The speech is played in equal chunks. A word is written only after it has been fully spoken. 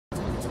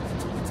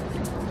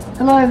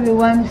Hello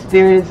everyone,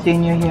 Spirited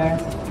Senior here.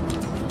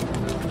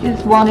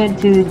 Just wanted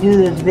to do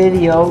this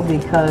video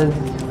because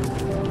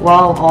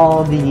while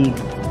all the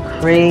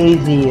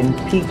crazy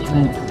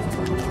impeachment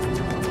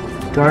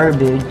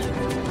garbage,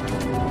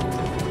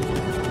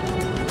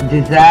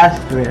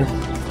 disastrous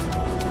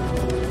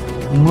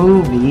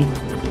movie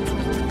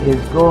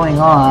is going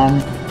on,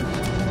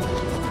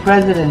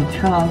 President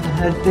Trump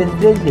has been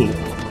busy.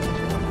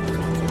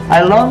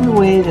 I love the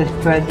way this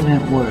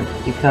president works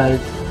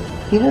because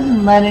he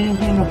doesn't let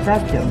anything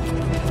affect him.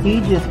 He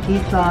just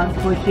keeps on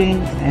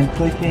pushing and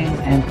pushing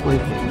and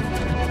pushing.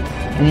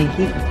 And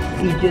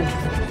he just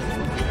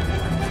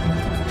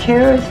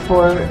cares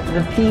for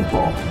the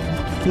people.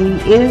 He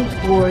is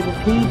for the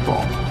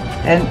people.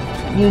 And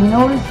you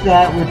notice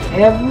that with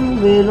every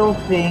little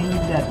thing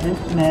that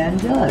this man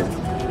does.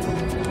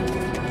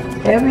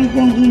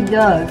 Everything he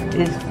does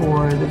is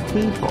for the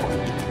people.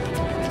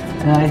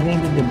 And I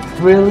think he's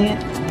a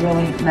brilliant,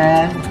 brilliant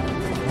man.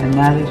 And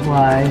that is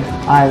why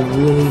I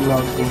really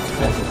love this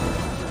president.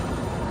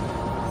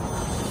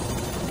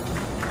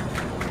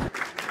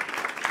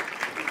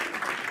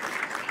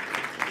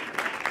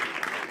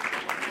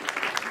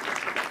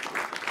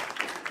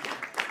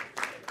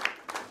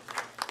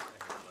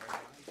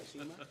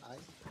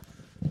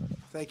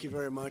 Thank you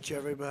very much,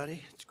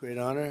 everybody. It's a great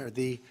honor.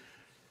 The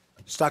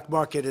stock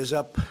market is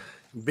up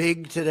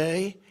big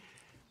today,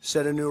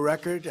 set a new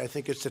record. I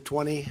think it's the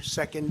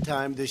 22nd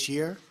time this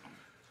year.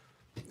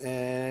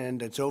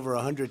 And it's over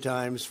 100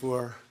 times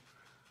for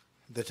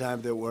the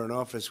time that we're in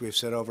office. We've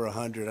said over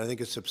 100. I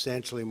think it's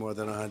substantially more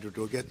than 100.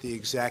 We'll get the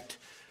exact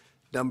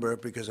number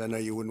because I know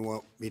you wouldn't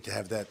want me to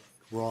have that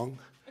wrong.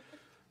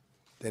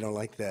 They don't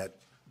like that.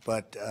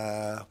 But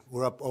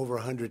we're up over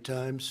 100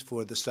 times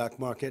for the stock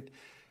market.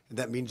 And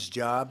that means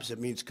jobs. It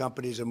means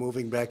companies are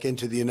moving back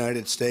into the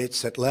United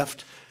States that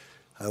left.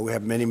 We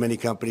have many, many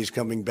companies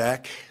coming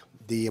back.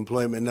 The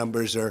employment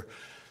numbers are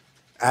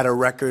at a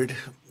record.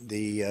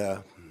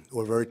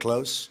 We're very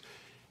close,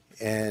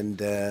 and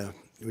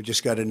we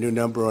just got a new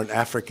number on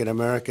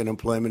African-American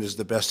employment is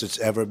the best it's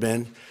ever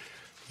been.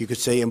 You could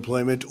say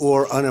employment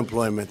or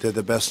unemployment. They're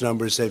the best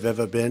numbers they've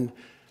ever been.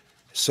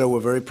 So we're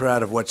very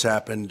proud of what's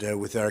happened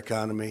with our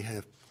economy.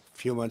 A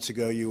few months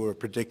ago, you were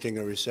predicting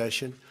a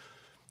recession.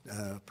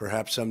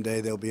 Perhaps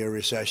someday there'll be a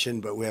recession,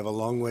 but we have a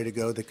long way to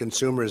go. The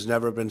consumer has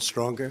never been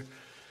stronger,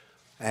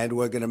 and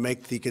we're going to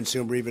make the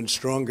consumer even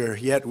stronger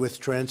yet with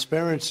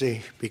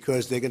transparency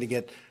because they're going to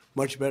get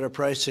much better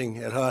pricing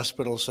at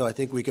hospitals, so I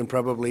think we can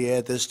probably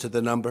add this to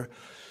the number.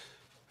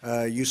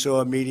 You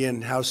saw a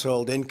median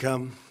household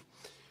income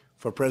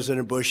for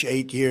President Bush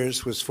 8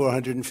 years was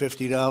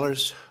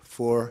 $450.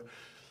 For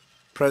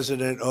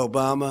President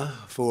Obama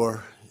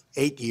for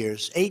 8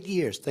 years,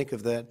 think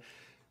of that,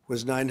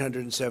 was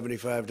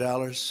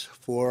 $975.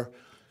 For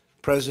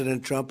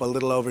President Trump, a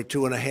little over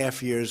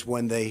 2.5 years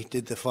when they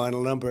did the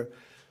final number,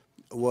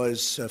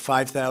 was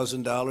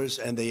 $5,000,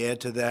 and they add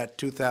to that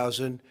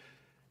 $2,000.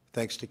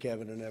 Thanks to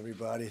Kevin and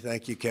everybody.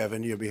 Thank you,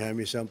 Kevin. You're behind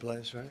me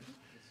someplace, right?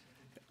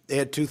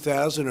 Add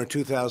 2,000 or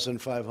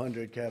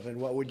 2,500, Kevin.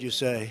 What would you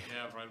say?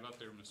 Yeah, right about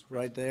there, Mr.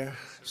 Right there?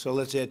 So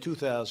let's add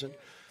 2,000.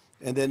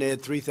 And then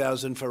add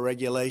 3,000 for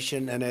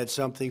regulation and add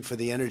something for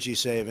the energy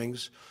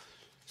savings.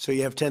 So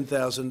you have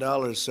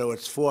 $10,000. So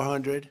it's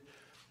 $400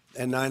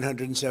 and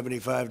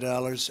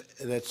 $975.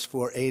 That's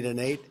for 8 and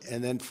 8.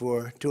 And then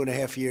for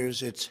 2.5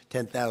 years, it's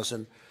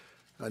 $10,000.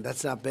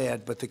 That's not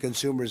bad, but the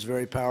consumer is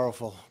very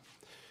powerful.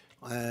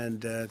 And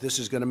this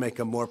is going to make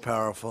them more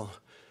powerful.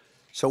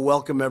 So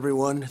welcome,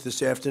 everyone.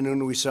 This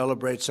afternoon we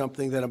celebrate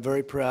something that I'm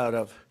very proud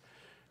of.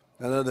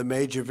 Another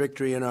major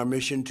victory in our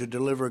mission to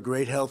deliver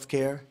great health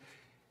care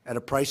at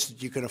a price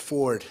that you can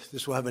afford.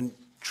 This will have a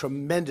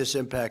tremendous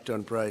impact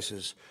on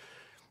prices.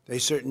 A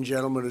certain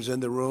gentleman who's in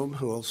the room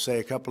who will say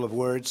a couple of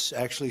words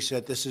actually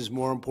said this is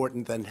more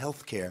important than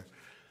health care.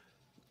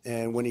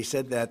 And when he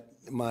said that,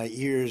 my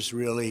ears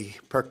really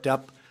perked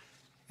up.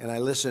 And I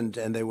listened,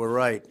 and they were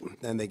right,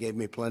 and they gave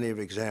me plenty of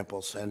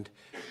examples. And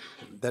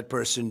that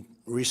person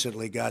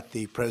recently got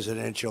the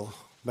Presidential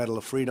Medal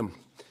of Freedom.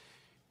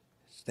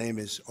 His name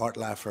is Art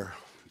Laffer,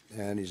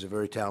 and he's a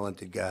very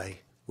talented guy.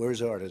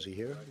 Where's Art? Is he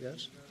here?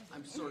 Yes?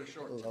 I'm sort of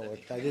short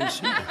today. I didn't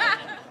see you.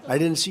 I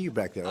didn't see you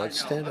back there. Let's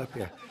stand up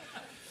here.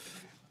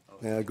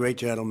 Great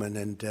gentleman,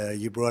 and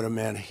you brought a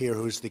man here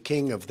who's the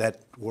king of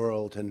that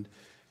world. And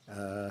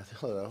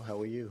hello, how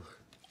are you?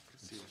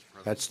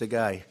 That's the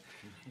guy.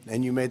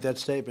 And you made that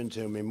statement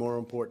to me, more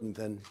important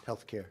than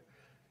health care.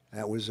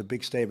 That was a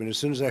big statement. As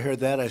soon as I heard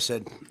that, I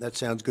said, that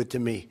sounds good to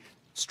me.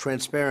 It's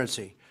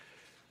transparency.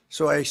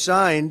 So I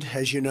signed,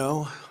 as you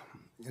know,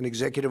 an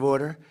executive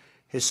order,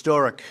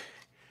 historic.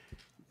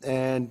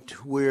 And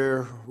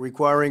we're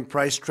requiring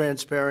price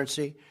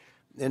transparency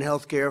in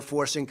health care,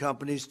 forcing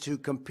companies to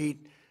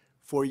compete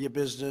for your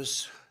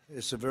business.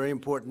 It's a very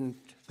important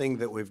thing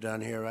that we've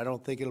done here. I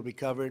don't think it'll be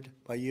covered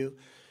by you,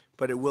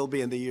 but it will be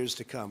in the years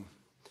to come.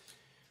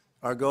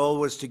 Our goal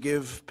was to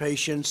give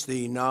patients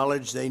the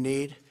knowledge they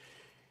need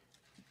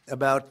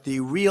about the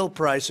real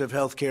price of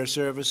healthcare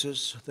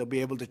services. They'll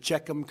be able to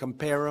check them,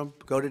 compare them,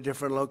 go to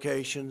different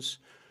locations,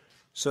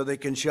 so they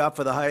can shop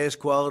for the highest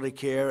quality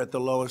care at the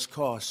lowest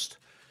cost.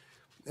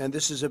 And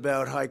this is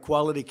about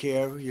high-quality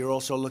care. You're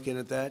also looking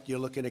at that. You're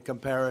looking at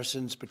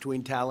comparisons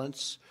between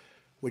talents,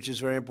 which is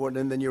very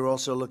important, and then you're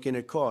also looking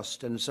at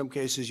cost. And in some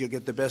cases, you'll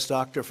get the best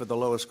doctor for the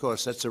lowest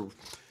cost.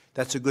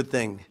 That's a good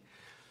thing.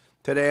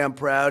 Today, I'm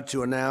proud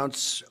to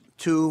announce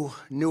 2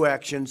 new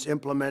actions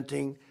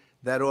implementing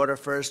that order.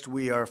 First,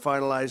 we are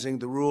finalizing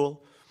the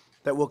rule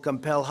that will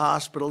compel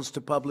hospitals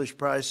to publish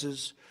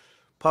prices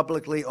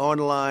publicly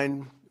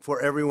online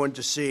for everyone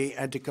to see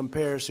and to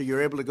compare. So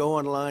you're able to go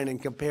online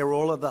and compare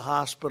all of the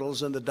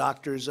hospitals and the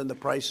doctors and the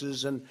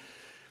prices, and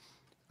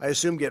I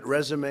assume get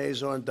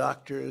resumes on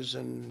doctors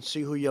and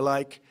see who you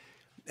like.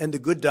 And the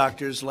good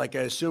doctors, like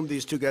I assume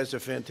these 2 guys are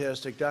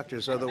fantastic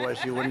doctors,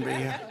 otherwise you wouldn't be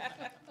here.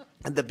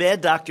 And the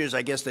bad doctors,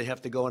 I guess they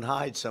have to go and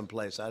hide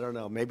someplace. I don't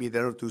know. Maybe they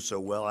don't do so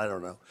well. I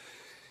don't know.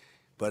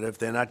 But if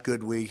they're not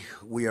good, we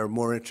are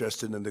more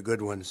interested in the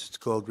good ones. It's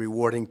called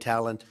rewarding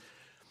talent.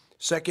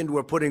 Second,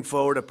 we're putting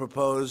forward a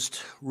proposed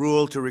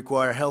rule to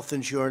require health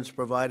insurance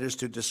providers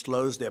to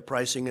disclose their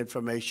pricing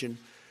information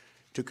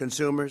to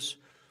consumers.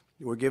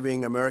 We're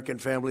giving American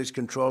families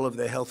control of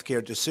their health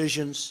care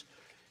decisions,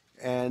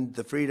 and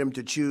the freedom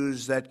to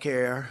choose that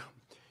care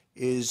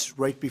is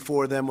right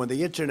before them on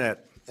the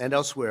internet and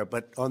elsewhere,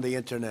 but on the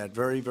internet.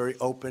 Very, very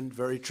open,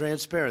 very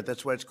transparent.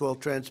 That's why it's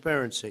called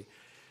transparency.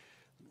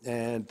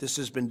 And this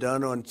has been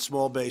done on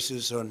small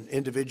bases on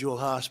individual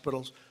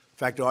hospitals. In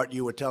fact, Art,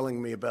 you were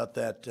telling me about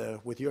that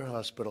with your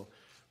hospital,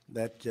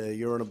 that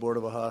you're on a board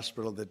of a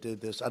hospital that did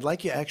this. I'd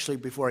like you, actually,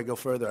 before I go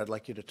further, I'd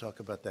like you to talk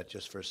about that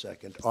just for a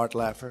second. Art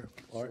Laffer.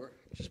 Art, sure.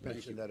 just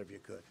mention that if you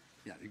could.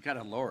 Yeah, you got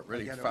to lower it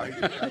really far.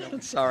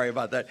 Right. Sorry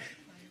about that.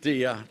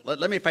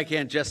 Let me, if I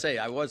can, just say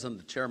I was on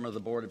the chairman of the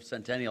board of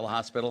Centennial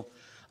Hospital.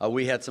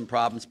 We had some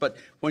problems, but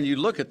when you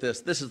look at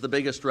this, this is the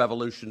biggest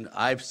revolution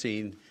I've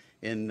seen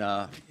in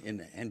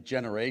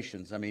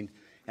generations. I mean,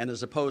 and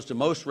as opposed to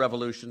most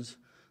revolutions,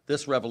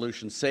 this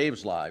revolution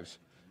saves lives.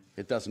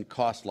 It doesn't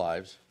cost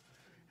lives.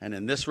 And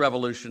in this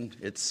revolution,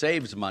 it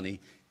saves money.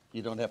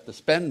 You don't have to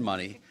spend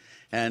money.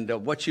 And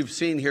what you've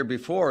seen here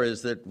before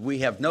is that we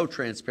have no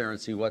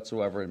transparency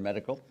whatsoever in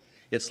medical.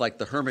 It's like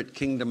the hermit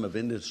kingdom of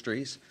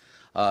industries.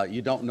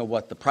 You don't know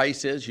what the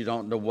price is, you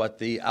don't know what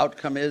the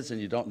outcome is,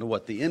 and you don't know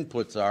what the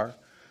inputs are.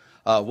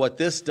 What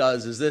this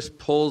does is this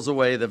pulls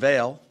away the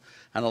veil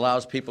and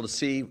allows people to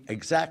see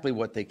exactly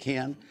what they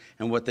can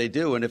and what they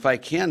do. And if I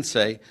can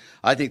say,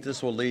 I think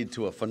this will lead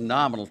to a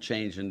phenomenal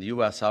change in the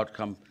U.S.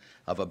 outcome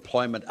of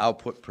employment,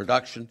 output,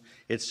 production.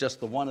 It's just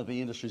the one of the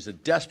industries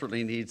that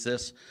desperately needs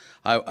this.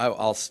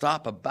 I'll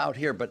stop about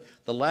here, but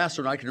the last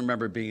one I can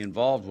remember being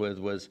involved with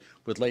was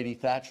with Lady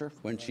Thatcher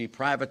when she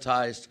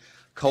privatized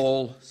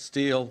coal,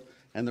 steel,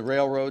 and the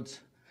railroads.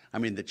 I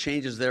mean, the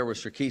changes there with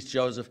Sir Keith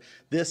Joseph.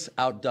 This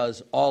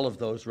outdoes all of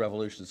those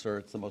revolutions, sir.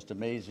 It's the most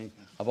amazing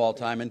of all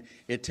time, and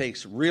it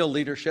takes real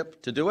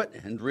leadership to do it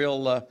and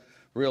real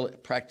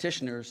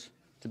practitioners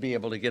to be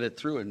able to get it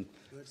through. And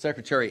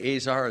Secretary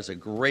Azar is a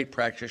great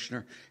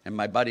practitioner, and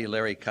my buddy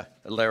Larry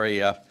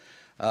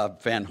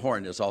Van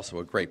Horn is also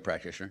a great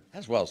practitioner,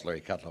 as well as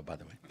Larry Kudlow, by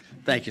the way.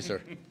 Thank you,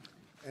 sir.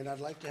 And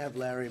I'd like to have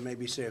Larry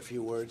maybe say a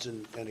few words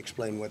and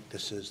explain what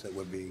this is that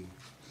we're being.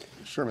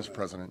 Sure, Mr.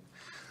 President.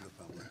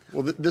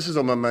 Well, this is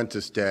a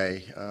momentous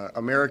day.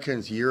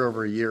 Americans year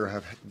over year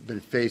have been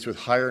faced with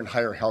higher and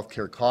higher health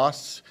care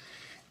costs,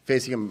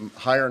 facing a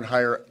higher and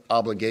higher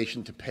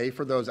obligation to pay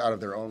for those out of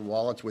their own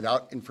wallets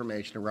without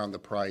information around the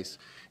price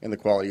and the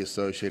quality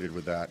associated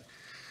with that.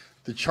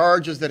 The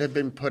charges that have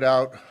been put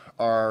out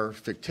are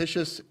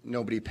fictitious.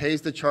 Nobody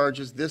pays the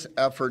charges. This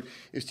effort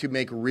is to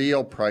make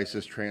real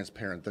prices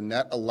transparent. The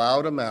net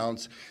allowed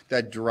amounts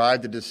that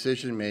drive the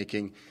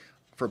decision-making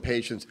for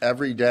patients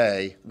every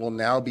day will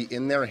now be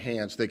in their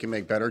hands so they can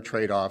make better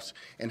trade-offs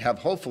and have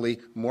hopefully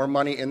more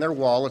money in their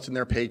wallets and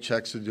their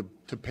paychecks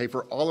to pay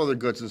for all other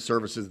goods and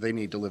services they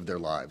need to live their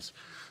lives.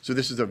 So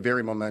this is a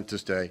very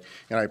momentous day,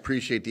 and I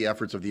appreciate the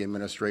efforts of the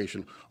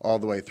administration all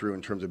the way through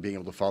in terms of being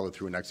able to follow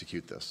through and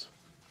execute this.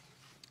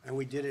 And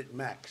we did it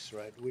max,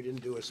 right? We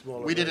didn't do a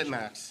smaller We did it version.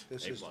 max.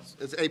 This is,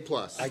 It's A+.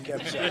 I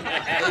kept saying,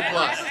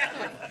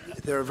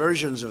 A+. there are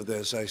versions of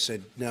this. I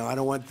said, no, I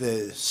don't want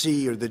the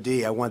C or the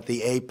D. I want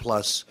the A+.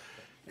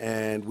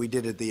 And we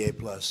did it the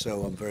A+.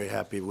 So I'm very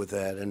happy with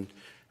that. And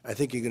I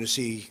think you're going to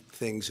see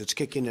things. It's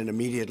kicking in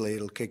immediately.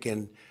 It'll kick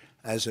in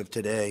as of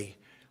today.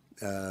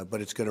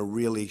 But it's going to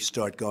really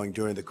start going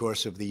during the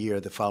course of the year,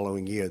 the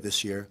following year,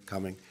 this year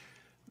coming.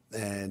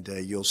 And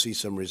you'll see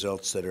some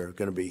results that are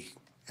going to be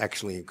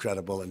actually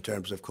incredible in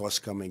terms of costs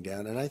coming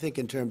down. And I think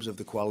in terms of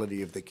the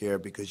quality of the care,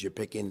 because you're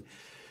picking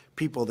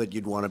people that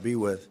you'd want to be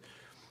with.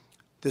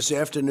 This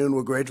afternoon,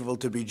 we're grateful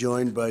to be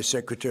joined by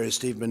Secretary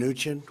Steve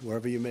Mnuchin,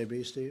 wherever you may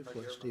be, Steve.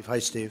 Steve. Hi,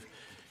 Steve.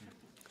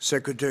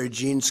 Secretary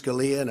Gene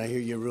Scalia, and I hear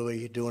you're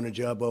really doing a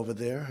job over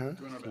there, huh?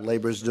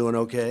 Labor's doing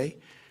okay.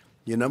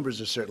 Your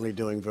numbers are certainly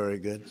doing very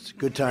good. It's a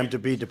good time to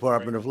be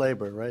Department of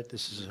Labor, right?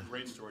 This is a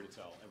Great story to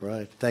tell.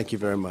 Right. Thank you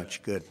very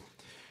much. Good.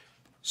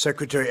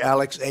 Secretary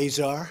Alex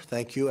Azar.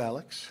 Thank you,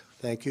 Alex.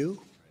 Thank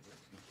you.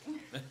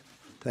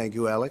 Thank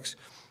you, Alex.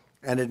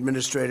 And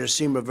Administrator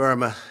Seema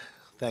Verma.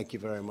 Thank you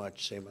very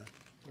much, Seema.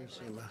 Where's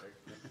Seema?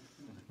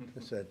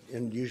 It's an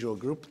unusual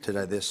group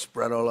today. They're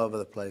spread all over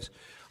the place.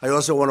 I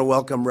also want to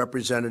welcome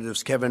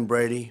Representatives Kevin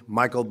Brady,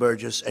 Michael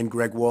Burgess, and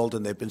Greg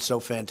Walden. They've been so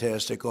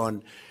fantastic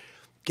on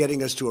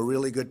getting us to a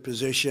really good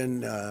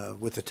position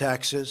with the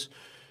taxes.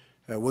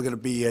 We're going to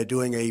be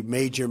doing a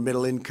major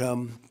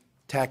middle-income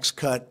tax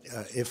cut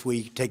if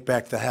we take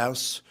back the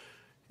House,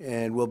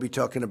 and we'll be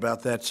talking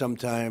about that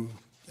sometime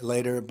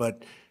later,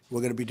 but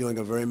we're going to be doing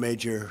a very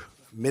major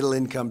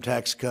middle-income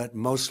tax cut,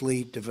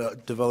 mostly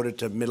devoted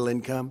to middle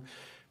income,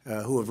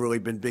 who have really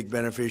been big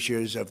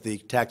beneficiaries of the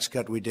tax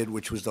cut we did,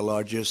 which was the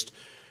largest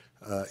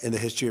in the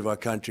history of our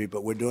country.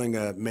 But we're doing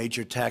a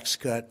major tax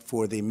cut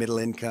for the middle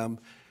income,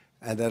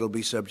 and that'll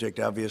be subject,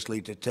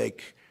 obviously, to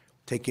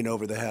taking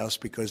over the House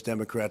because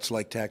Democrats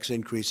like tax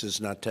increases,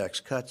 not tax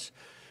cuts.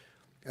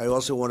 I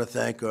also want to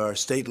thank our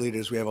state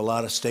leaders. We have a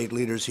lot of state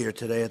leaders here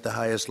today at the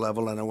highest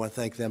level, and I want to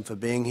thank them for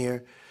being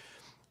here.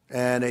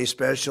 And a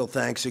special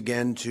thanks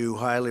again to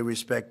highly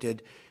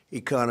respected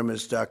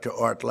economist Dr.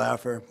 Art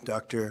Laffer,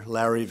 Dr.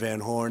 Larry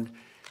Van Horn.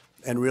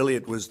 And really,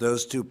 it was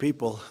those two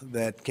people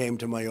that came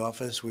to my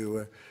office. We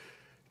were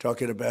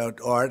talking about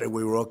Art, and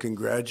we were all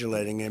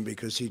congratulating him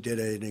because he did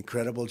an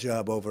incredible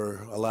job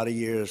over a lot of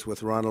years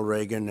with Ronald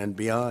Reagan and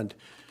beyond.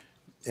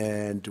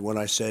 And when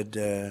I said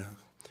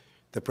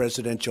the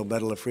Presidential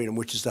Medal of Freedom,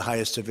 which is the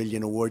highest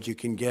civilian award you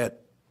can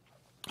get,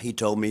 he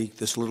told me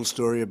this little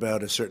story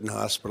about a certain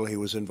hospital he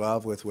was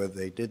involved with where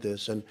they did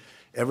this, and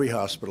every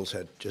hospital's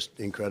had just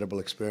incredible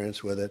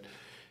experience with it.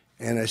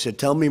 And I said,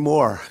 tell me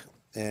more.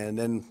 And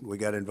then we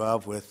got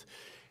involved with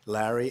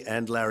Larry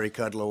and Larry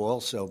Kudlow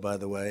also, by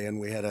the way, and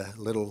we had a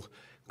little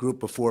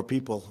group of 4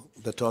 people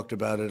that talked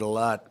about it a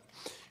lot,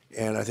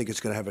 and I think it's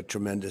going to have a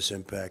tremendous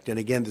impact. And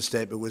again, the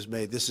statement was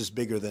made, this is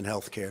bigger than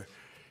health care,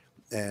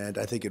 and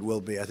I think it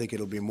will be. I think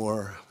it'll be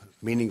more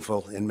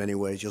meaningful in many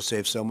ways. You'll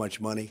save so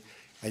much money,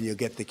 and you'll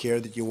get the care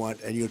that you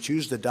want, and you'll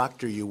choose the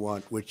doctor you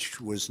want,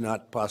 which was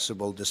not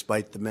possible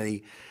despite the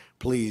many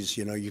pleas.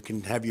 You know, you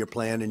can have your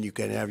plan and you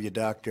can have your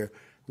doctor.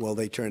 Well,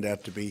 they turned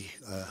out to be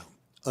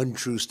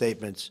untrue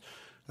statements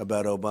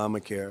about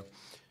Obamacare.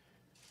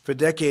 For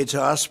decades,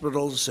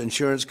 hospitals,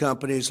 insurance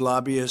companies,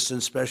 lobbyists,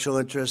 and special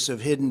interests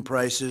have hidden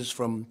prices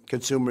from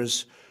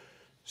consumers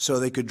so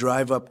they could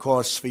drive up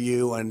costs for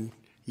you, and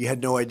you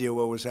had no idea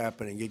what was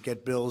happening. You'd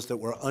get bills that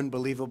were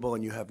unbelievable,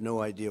 and you have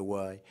no idea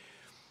why.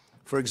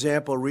 For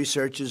example,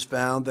 researchers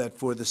found that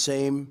for the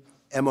same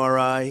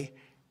MRI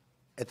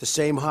at the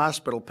same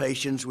hospital,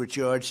 patients were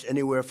charged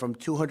anywhere from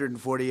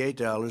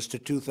 $248 to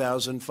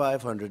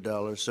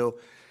 $2,500. So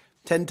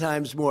 10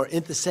 times more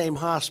in the same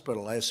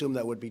hospital. I assume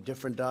that would be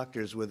different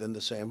doctors within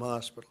the same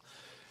hospital.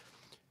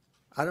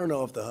 I don't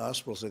know if the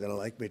hospitals are going to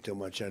like me too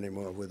much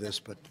anymore with this,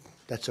 but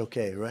that's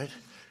okay, right?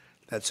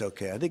 That's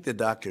okay. I think the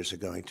doctors are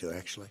going to,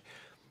 actually.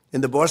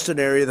 In the Boston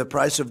area, the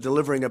price of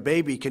delivering a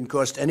baby can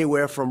cost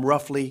anywhere from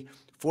roughly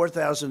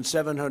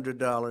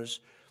 $4,700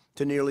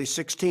 to nearly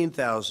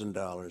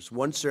 $16,000.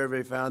 One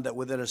survey found that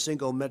within a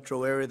single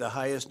metro area, the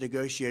highest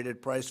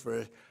negotiated price for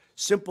a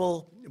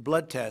simple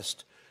blood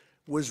test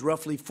was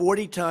roughly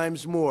 40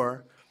 times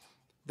more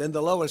than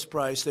the lowest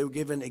price. They were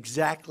given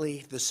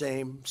exactly the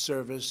same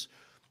service,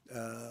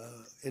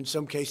 in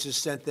some cases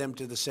sent them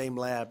to the same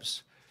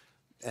labs,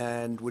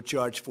 and would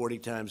charge 40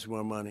 times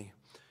more money.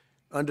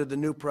 Under the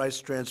new price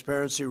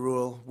transparency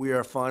rule we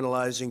are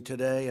finalizing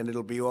today, and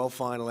it'll be all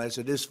finalized,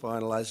 it is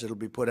finalized, it'll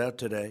be put out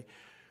today,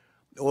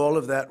 all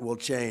of that will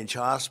change.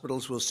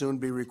 Hospitals will soon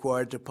be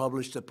required to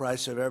publish the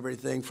price of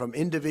everything from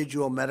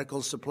individual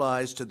medical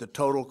supplies to the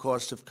total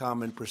cost of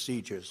common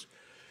procedures.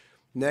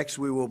 Next,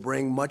 we will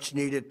bring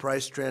much-needed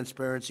price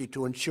transparency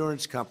to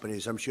insurance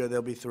companies. I'm sure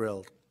they'll be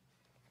thrilled.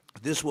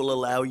 This will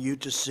allow you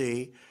to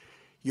see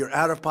your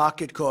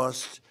out-of-pocket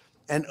costs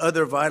and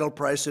other vital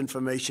price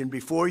information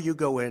before you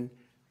go in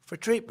for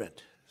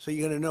treatment. So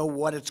you're going to know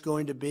what it's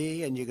going to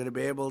be, and you're going to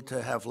be able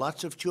to have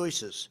lots of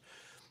choices,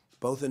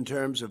 both in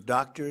terms of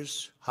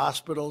doctors,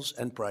 hospitals,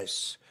 and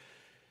price.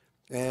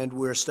 And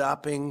we're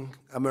stopping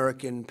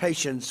American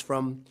patients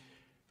from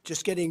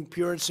just getting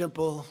pure and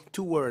simple,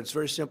 2 words,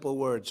 very simple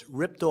words,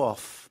 ripped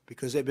off,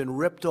 because they've been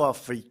ripped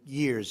off for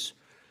years,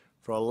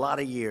 for a lot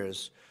of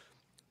years.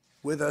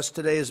 With us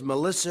today is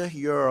Melissa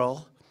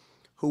Earl,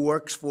 who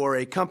works for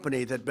a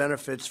company that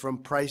benefits from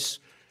price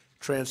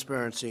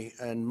transparency.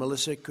 And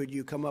Melissa, could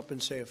you come up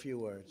and say a few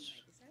words?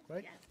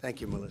 Right? Yes.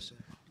 Thank you, Melissa.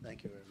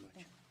 Thank you very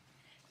much.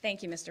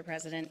 Thank you, Mr.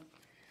 President.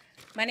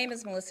 My name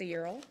is Melissa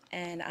Earl,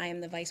 and I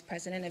am the Vice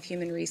President of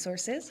Human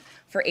Resources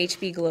for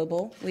HB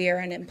Global. We are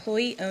an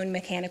employee-owned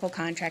mechanical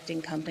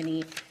contracting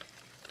company.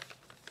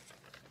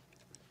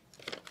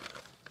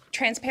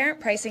 Transparent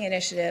pricing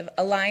initiative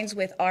aligns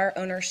with our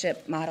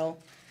ownership model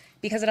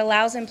because it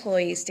allows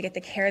employees to get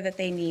the care that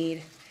they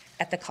need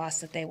at the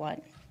cost that they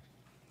want.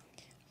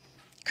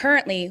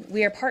 Currently,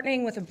 we are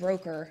partnering with a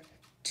broker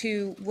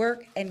to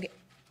work and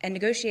and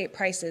negotiate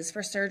prices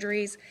for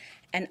surgeries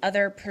and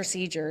other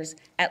procedures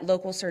at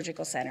local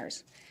surgical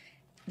centers.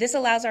 This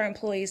allows our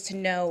employees to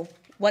know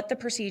what the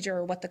procedure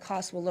or what the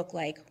cost will look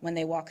like when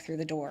they walk through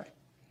the door.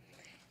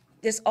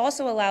 This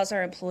also allows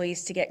our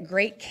employees to get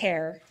great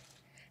care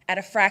at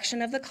a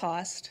fraction of the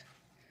cost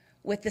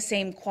with the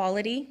same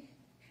quality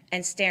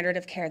and standard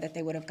of care that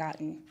they would have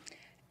gotten,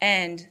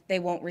 and they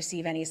won't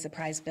receive any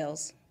surprise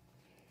bills.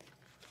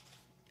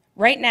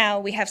 Right now,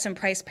 we have some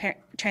price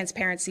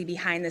transparency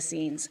behind the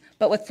scenes,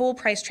 but with full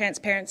price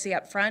transparency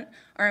up front,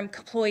 our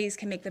employees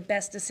can make the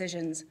best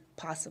decisions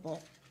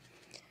possible.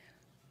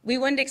 We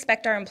wouldn't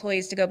expect our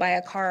employees to go buy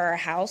a car or a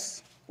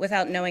house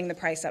without knowing the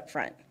price up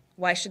front.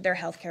 Why should their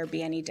health care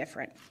be any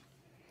different?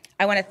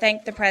 I want to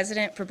thank the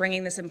President for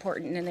bringing this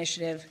important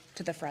initiative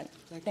to the front.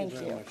 Thank you.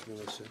 Very much,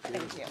 Melissa.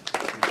 Thank you.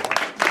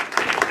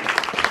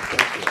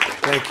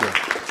 Thank you.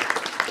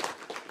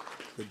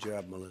 Good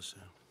job, Melissa.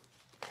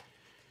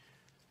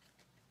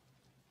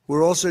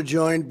 We're also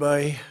joined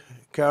by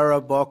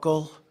Kara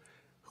Bokel,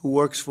 who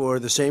works for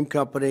the same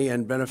company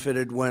and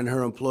benefited when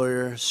her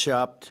employer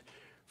shopped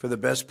for the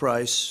best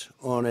price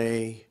on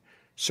a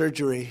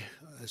surgery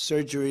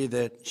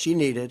that she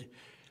needed.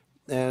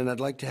 And I'd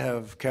like to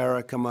have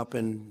Kara come up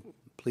and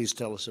please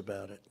tell us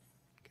about it.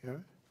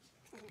 Kara,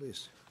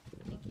 please.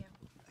 Thank you.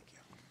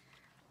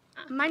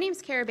 My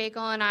name's Kara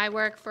Bakel, and I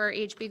work for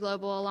HB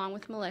Global along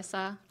with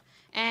Melissa.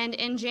 And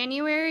in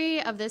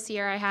January of this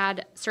year, I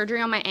had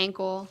surgery on my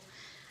ankle.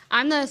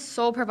 I'm the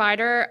sole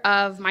provider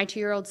of my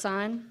 2-year-old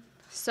son,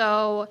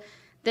 so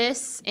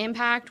this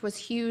impact was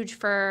huge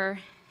for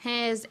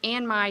his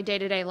and my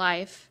day-to-day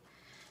life.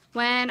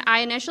 When I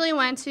initially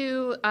went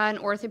to an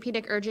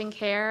orthopedic urgent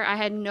care, I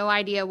had no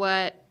idea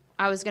what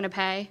I was going to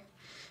pay,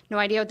 no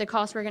idea what the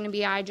costs were going to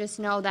be. I just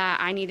know that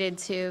I needed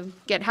to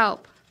get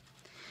help.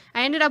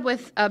 I ended up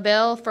with a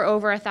bill for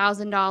over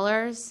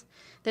 $1,000.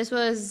 This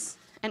was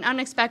an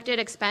unexpected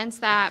expense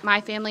that my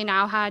family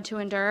now had to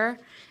endure,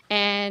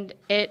 and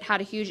it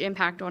had a huge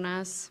impact on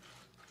us.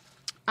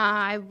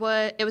 It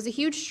was a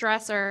huge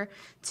stressor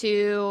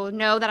to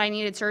know that I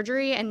needed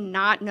surgery and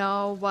not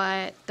know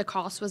what the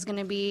cost was going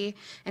to be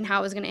and how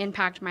it was going to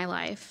impact my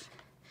life.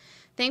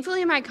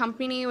 Thankfully, my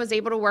company was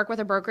able to work with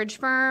a brokerage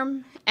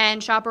firm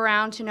and shop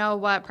around to know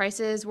what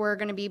prices were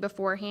going to be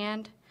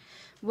beforehand.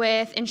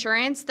 With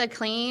insurance, the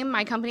claim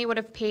my company would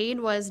have paid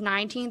was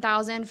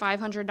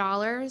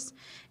 $19,500,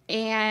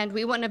 and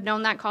we wouldn't have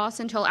known that cost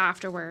until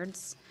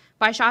afterwards.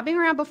 By shopping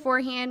around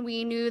beforehand,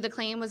 we knew the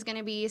claim was going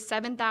to be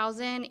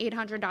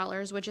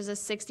 $7,800, which is a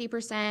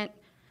 60%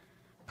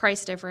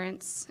 price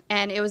difference,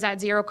 and it was at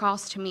zero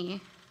cost to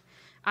me.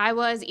 I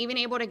was even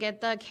able to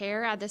get the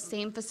care at the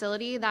same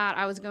facility that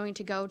I was going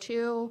to go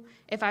to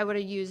if I would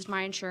have used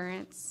my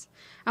insurance.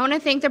 I want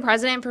to thank the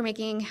President for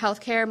making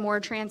healthcare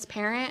more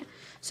transparent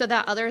so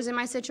that others in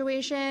my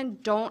situation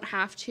don't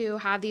have to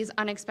have these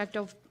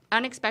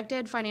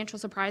unexpected financial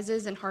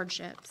surprises and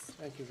hardships.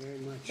 Thank you very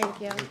much. Thank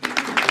you.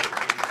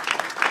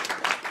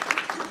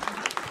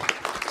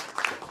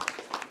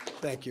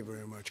 Thank you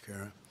very much,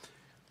 Kara.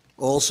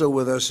 Also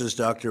with us is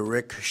Dr.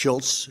 Rick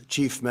Schultz,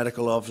 Chief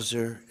Medical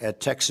Officer at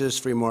Texas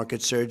Free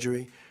Market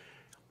Surgery.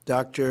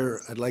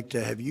 Doctor, I'd like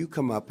to have you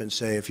come up and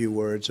say a few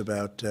words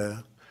about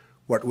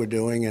what we're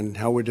doing and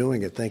how we're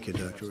doing it. Thank you,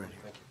 Dr. Rick.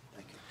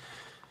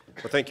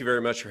 Well, thank you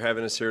very much for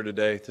having us here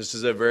today. This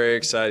is a very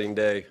exciting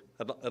day.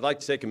 I'd like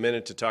to take a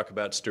minute to talk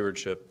about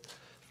stewardship.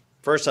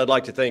 First, I'd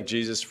like to thank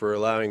Jesus for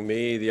allowing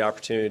me the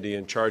opportunity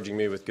and charging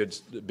me with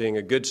being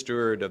a good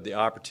steward of the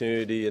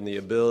opportunity and the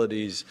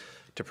abilities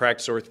to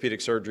practice orthopedic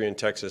surgery in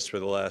Texas for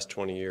the last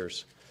 20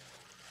 years.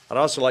 I'd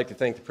also like to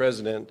thank the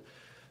President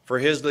for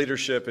his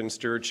leadership and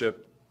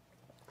stewardship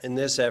in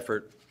this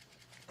effort,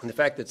 and the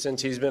fact that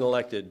since he's been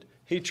elected,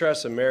 he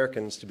trusts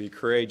Americans to be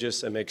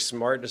courageous and make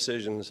smart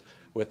decisions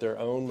with their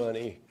own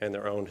money and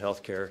their own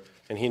health care,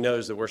 and he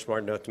knows that we're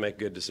smart enough to make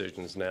good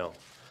decisions now.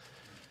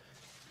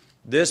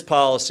 This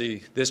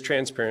policy, this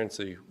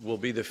transparency, will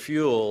be the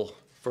fuel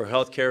for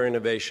healthcare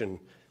innovation,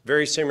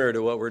 very similar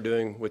to what we're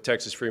doing with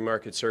Texas Free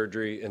Market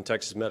Surgery and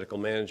Texas Medical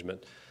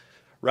Management.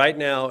 Right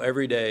now,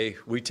 every day,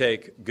 we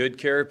take good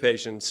care of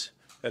patients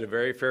at a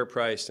very fair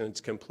price, and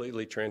it's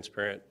completely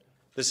transparent.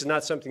 This is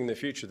not something in the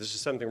future. This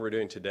is something we're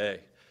doing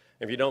today.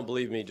 If you don't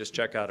believe me, just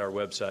check out our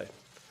website.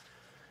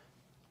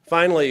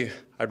 Finally,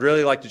 I'd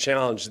really like to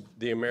challenge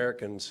the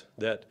Americans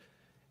that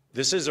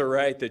this is a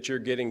right that you're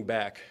getting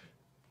back,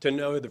 to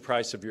know the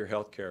price of your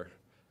health care.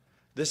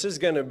 This is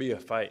going to be a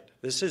fight.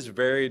 This is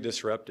very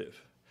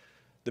disruptive.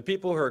 The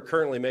people who are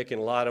currently making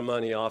a lot of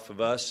money off of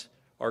us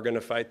are going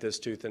to fight this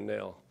tooth and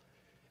nail.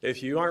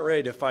 If you aren't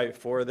ready to fight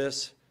for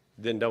this,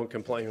 then don't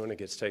complain when it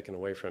gets taken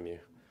away from you.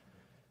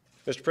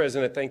 Mr.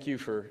 President, thank you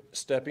for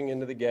stepping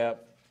into the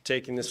gap,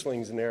 taking the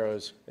slings and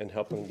arrows, and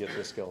helping get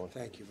this going.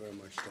 Thank you very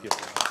much, Doctor. Yes.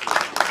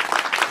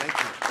 Thank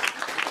you.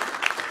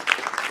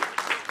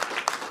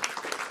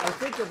 I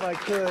think if I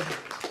could,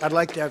 I'd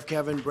like to have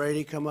Kevin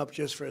Brady come up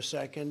just for a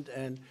second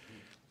and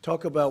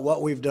talk about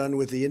what we've done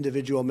with the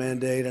individual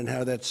mandate and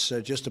how that's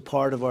just a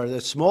part of that's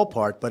a small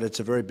part, but it's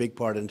a very big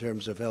part in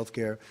terms of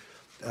healthcare.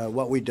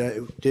 what we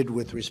did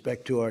with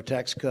respect to our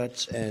tax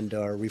cuts and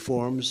our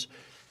reforms,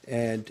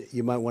 and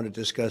you might want to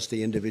discuss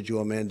the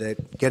individual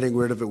mandate. Getting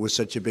rid of it was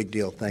such a big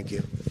deal. Thank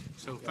you.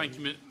 So thank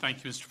you,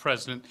 Mr.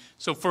 President.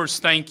 So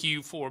first, thank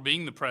you for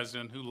being the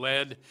president who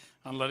led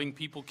on letting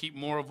people keep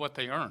more of what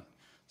they earn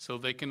so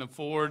they can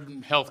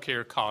afford health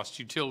care costs,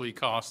 utility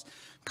costs,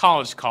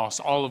 college costs,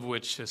 all of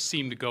which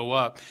seem to go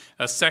up.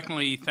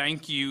 Secondly,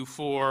 thank you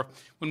for,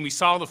 when we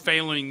saw the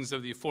failings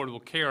of the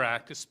Affordable Care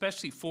Act,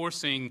 especially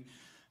forcing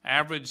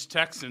average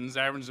Texans,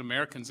 average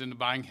Americans into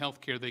buying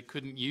health care they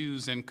couldn't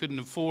use and couldn't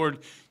afford,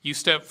 you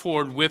stepped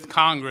forward with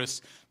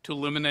Congress to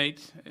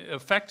eliminate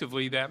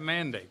effectively that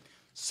mandate,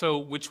 so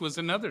which was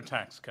another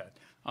tax cut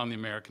on the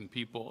American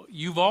people.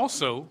 You've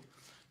also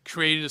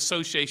created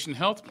association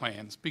health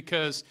plans,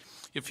 because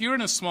if you're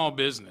in a small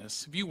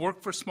business, if you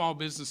work for a small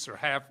business or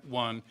have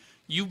one,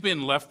 you've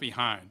been left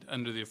behind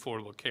under the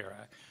Affordable Care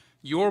Act.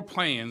 Your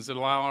plans that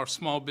allow our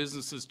small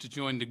businesses to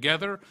join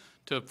together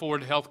to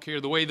afford health care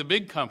the way the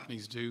big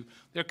companies do,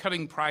 they're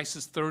cutting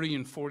prices 30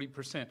 and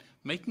 40%,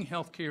 making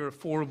health care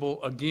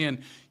affordable,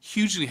 again,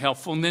 hugely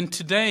helpful. And then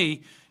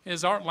today,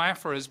 as Art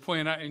Laffer has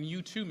pointed out, and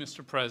you too,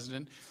 Mr.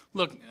 President,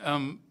 look,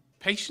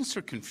 patients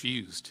are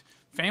confused.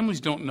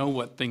 Families don't know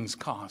what things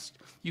cost.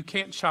 You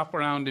can't shop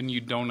around and you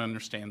don't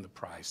understand the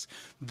price.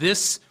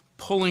 This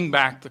pulling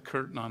back the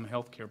curtain on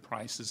healthcare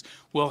prices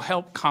will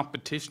help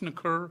competition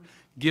occur,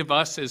 give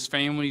us as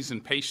families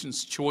and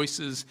patients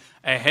choices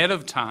ahead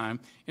of time,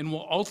 and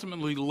will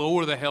ultimately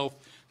lower the health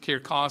care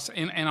costs.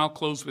 And I'll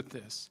close with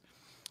this.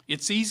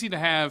 It's easy to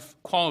have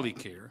quality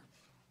care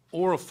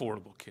or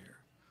affordable care.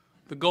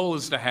 The goal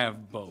is to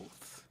have both.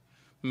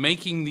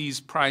 Making these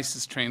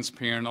prices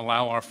transparent,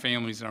 allow our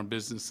families and our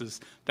businesses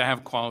to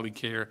have quality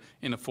care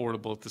and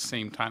affordable at the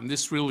same time.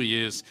 This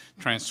really is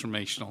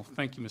transformational.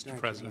 Thank you, Mr.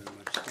 President.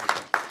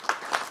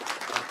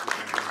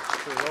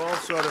 It all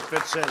sort of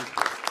fits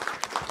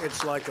in.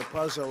 It's like a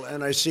puzzle.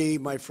 And I see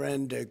my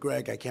friend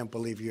Greg, I can't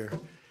believe you're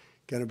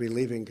going to be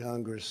leaving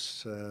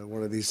Congress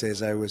one of these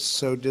days. I was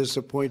so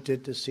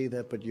disappointed to see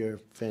that, but you're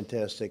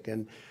fantastic.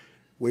 And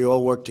we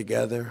all work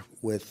together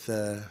with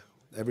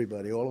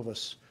everybody, all of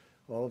us.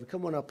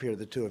 Come on up here,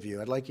 the two of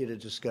you. I'd like you to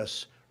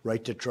discuss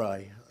right to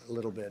try a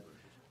little bit.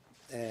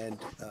 And,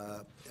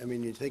 I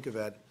mean, you think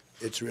about it,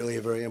 it's really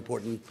a very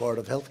important part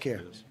of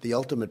healthcare, the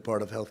ultimate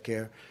part of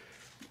healthcare.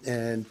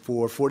 And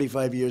for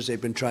 45 years, they've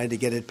been trying to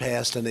get it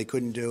passed, and they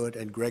couldn't do it.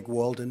 And Greg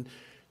Walden,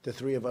 the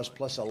three of us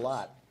plus a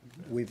lot,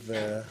 we've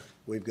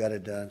got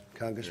it done.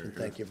 Congressman,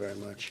 thank you very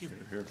much.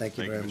 Thank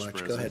you very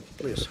much. Go ahead,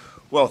 please.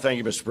 Well, thank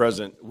you, Mr.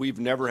 President. We've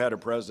never had a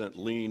president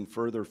lean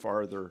farther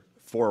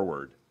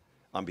forward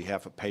on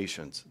behalf of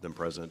patients than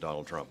President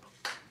Donald Trump.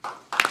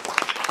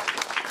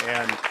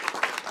 And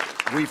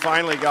we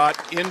finally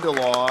got into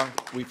law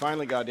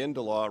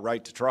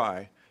right to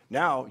try.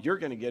 Now you're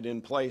going to get in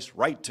place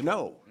right to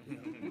know.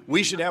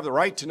 We should have the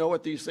right to know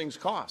what these things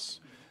cost.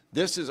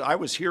 I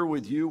was here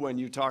with you when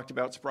you talked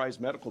about surprise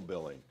medical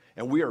billing,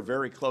 and we are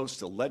very close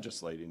to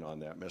legislating on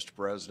that, Mr.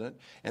 President,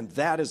 and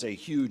that is a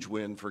huge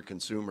win for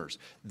consumers.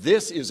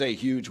 This is a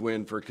huge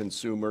win for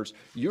consumers.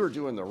 You're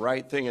doing the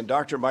right thing, and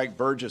Dr. Mike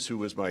Burgess, who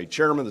was my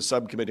chairman of the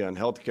subcommittee on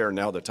health care,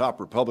 now the top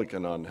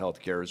Republican on health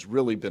care, has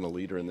really been a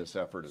leader in this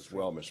effort as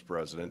well, Mr.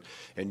 President.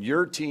 And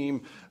your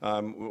team,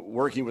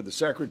 working with the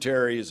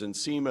secretaries and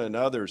SEMA and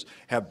others,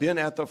 have been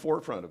at the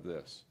forefront of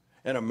this.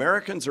 And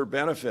Americans are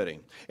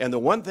benefiting. And the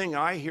one thing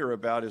I hear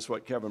about is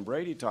what Kevin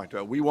Brady talked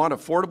about. We want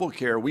affordable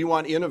care, we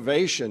want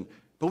innovation,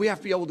 but we have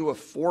to be able to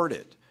afford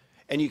it.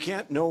 And you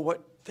can't know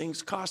what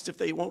things cost if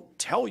they won't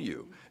tell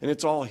you. And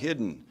it's all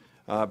hidden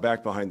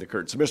back behind the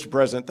curtain. So, Mr.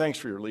 President, thanks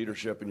for your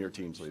leadership and your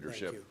team's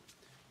leadership. Thank you.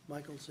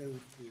 Michael, say a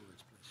few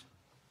words,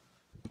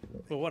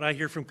 please. Well, what I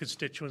hear from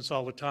constituents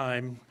all the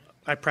time,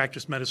 I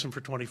practiced medicine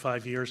for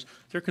 25 years.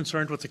 They're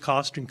concerned with the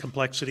cost and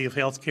complexity of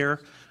health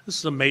care. This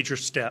is a major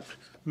step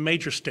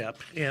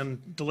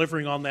in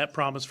delivering on that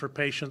promise for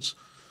patients.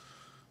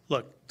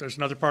 Look, there's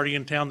another party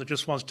in town that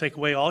just wants to take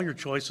away all your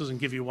choices and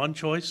give you one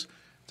choice.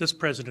 This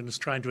president is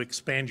trying to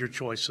expand your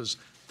choices.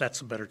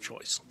 That's a better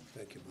choice.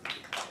 Thank you,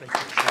 Thank you.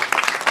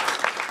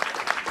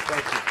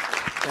 Thank you.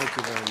 Thank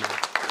you very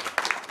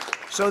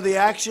much. So the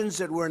actions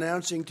that we're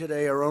announcing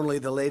today are only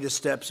the latest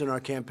steps in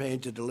our campaign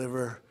to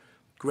deliver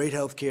great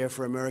health care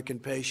for American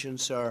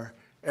patients. Our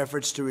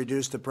efforts to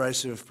reduce the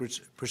price of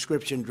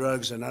prescription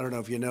drugs, and I don't know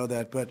if you know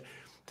that, but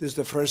this is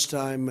the first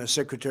time,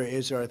 Secretary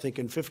Azar, I think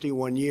in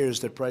 51 years,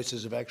 that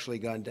prices have actually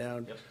gone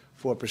down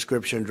for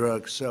prescription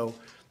drugs. So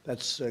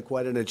that's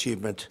quite an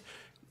achievement.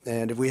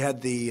 And if we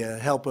had the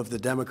help of the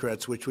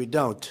Democrats, which we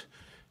don't,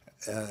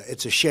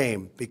 it's a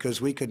shame,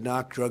 because we could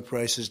knock drug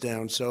prices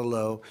down so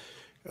low.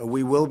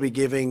 We will be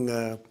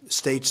giving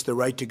states the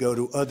right to go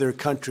to other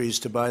countries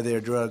to buy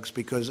their drugs,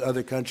 because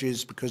other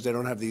countries, because they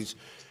don't have these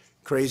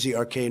crazy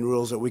arcane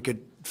rules that we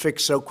could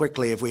fix so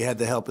quickly if we had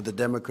the help of the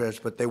Democrats,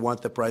 but they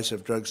want the price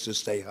of drugs to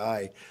stay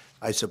high,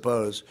 I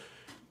suppose.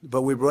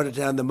 But we brought it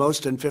down the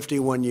most in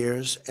 51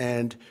 years,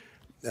 and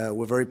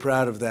we're very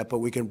proud of that, but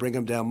we can bring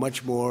them down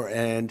much more,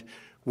 and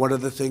one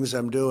of the things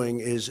I'm doing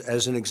is,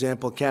 as an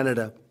example,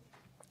 Canada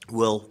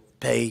will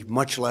pay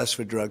much less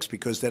for drugs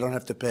because they don't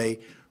have to pay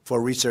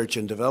for research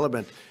and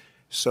development.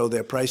 So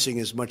their pricing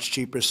is much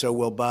cheaper, so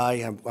we'll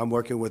buy. I'm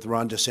working with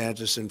Ron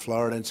DeSantis in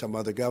Florida and some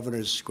other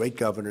governors, great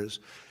governors,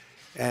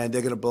 and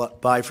they're going to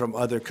buy from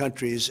other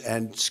countries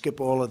and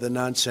skip all of the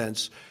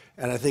nonsense.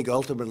 And I think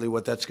ultimately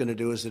what that's going to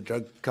do is the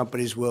drug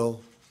companies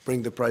will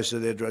bring the price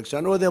of their drugs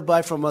down, or they'll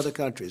buy from other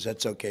countries.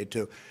 That's okay,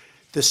 too.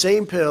 The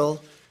same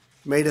pill,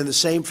 made in the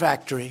same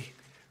factory,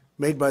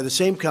 made by the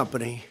same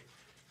company,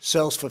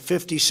 sells for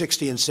 50,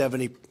 60, and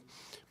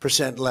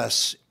 70%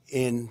 less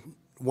in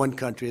one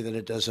country than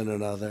it does in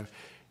another.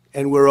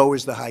 And we're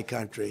always the high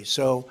country.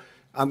 So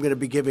I'm going to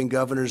be giving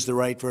governors the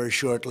right very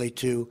shortly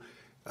to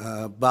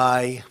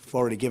buy, I've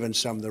already given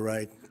some the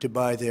right, to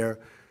buy their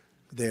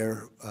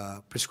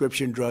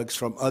prescription drugs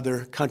from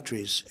other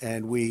countries.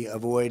 And we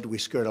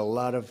skirt a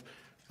lot,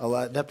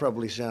 that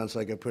probably sounds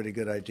like a pretty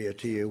good idea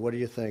to you. What do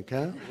you think,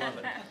 huh? Love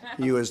it.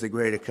 You as the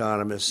great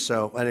economist.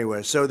 So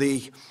anyway, so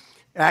the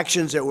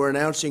actions that we're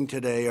announcing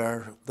today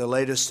are the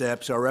latest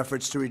steps, our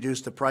efforts to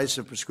reduce the price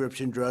of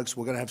prescription drugs.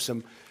 We're going to have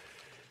some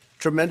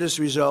tremendous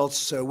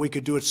results. We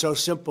could do it so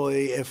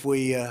simply if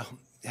we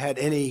had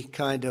any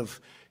kind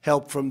of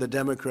help from the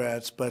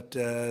Democrats, but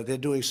they're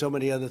doing so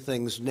many other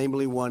things,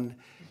 namely one,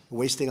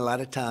 wasting a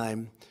lot of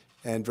time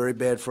and very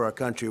bad for our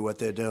country what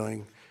they're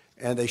doing.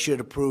 And they should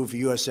approve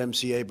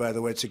USMCA, by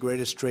the way. It's the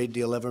greatest trade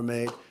deal ever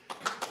made.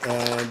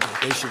 And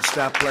they should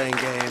stop playing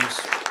games.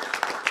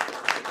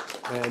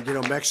 And, you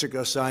know,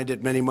 Mexico signed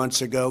it many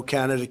months ago.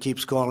 Canada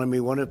keeps calling me,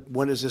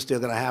 when is this deal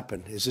going to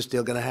happen? Is this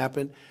deal going to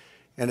happen?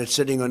 And it's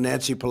sitting on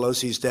Nancy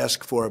Pelosi's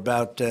desk for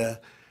about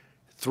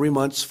 3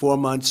 months, 4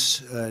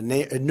 months.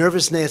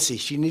 Nervous Nancy,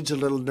 she needs a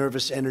little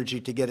nervous energy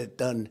to get it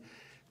done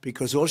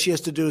because all she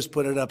has to do is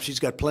put it up. She's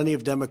got plenty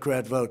of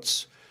Democrat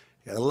votes.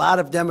 A lot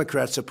of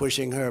Democrats are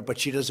pushing her, but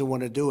she doesn't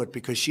want to do it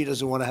because she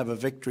doesn't want to have a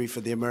victory for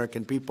the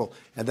American people,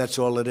 and that's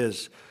all it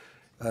is.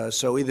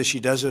 So either she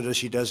does it or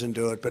she doesn't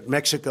do it. But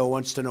Mexico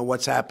wants to know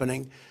what's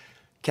happening.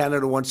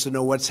 Canada wants to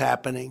know what's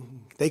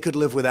happening. They could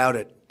live without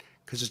it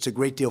because it's a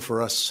great deal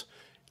for us.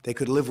 They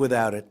could live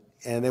without it,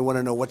 and they want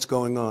to know what's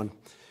going on.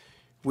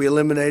 We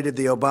eliminated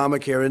the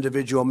Obamacare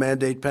individual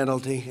mandate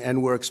penalty,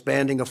 and we're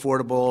expanding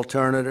affordable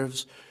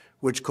alternatives,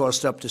 which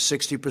cost up to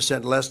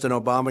 60% less than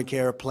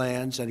Obamacare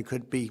plans, and it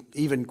could be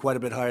even quite a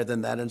bit higher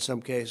than that in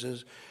some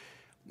cases.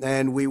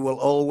 And we will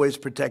always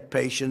protect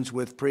patients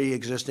with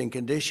pre-existing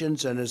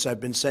conditions, and as I've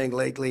been saying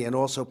lately, and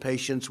also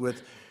patients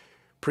with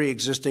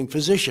pre-existing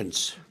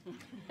physicians.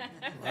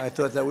 I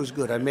thought that was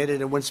good. I made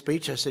it in one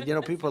speech. I said, you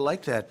know, people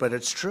like that, but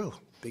it's true,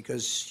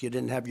 because you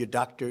didn't have your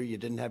doctor, you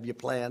didn't have your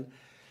plan,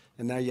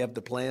 and now you have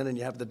the plan and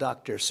you have the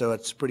doctor, so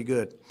it's pretty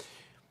good.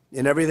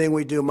 In everything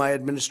we do, my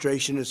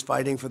administration is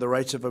fighting for the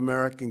rights of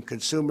American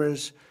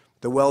consumers,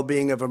 the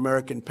well-being of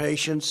American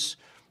patients,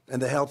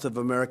 and the health of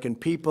American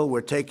people.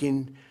 We're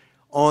taking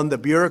on the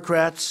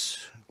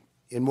bureaucrats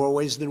in more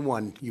ways than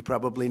one. You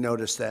probably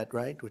noticed that,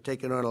 right? We're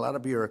taking on a lot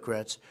of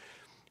bureaucrats.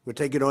 We're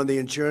taking on the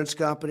insurance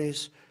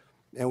companies,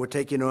 and we're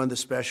taking on the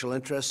special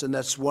interests, and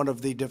that's one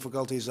of the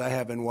difficulties I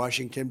have in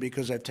Washington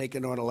because I've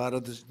taken on a lot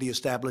of the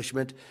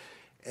establishment,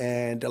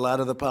 and a lot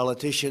of the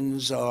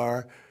politicians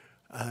are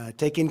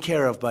taken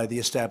care of by the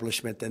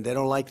establishment, and they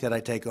don't like that I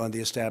take on the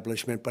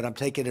establishment, but I'm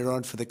taking it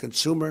on for the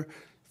consumer,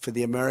 for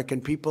the American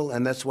people,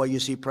 and that's why you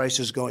see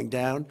prices going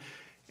down.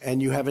 And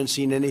you haven't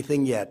seen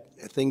anything yet.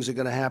 Things are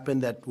going to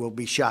happen that will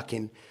be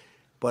shocking.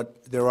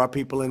 But there are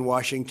people in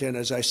Washington,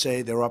 as I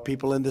say, there are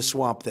people in the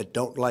swamp that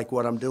don't like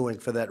what I'm doing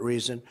for that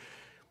reason.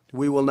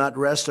 We will not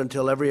rest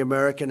until every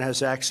American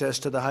has access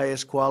to the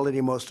highest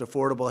quality, most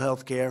affordable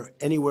health care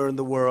anywhere in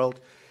the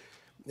world.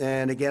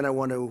 And again, I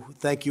want to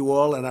thank you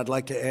all, and I'd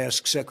like to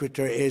ask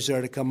Secretary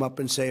Azar to come up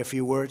and say a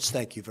few words.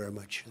 Thank you very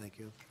much. Thank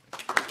you.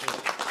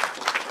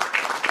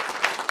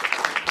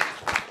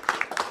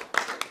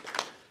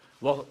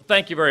 Well,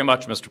 thank you very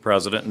much, Mr.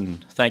 President,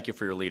 and thank you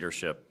for your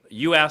leadership.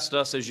 You asked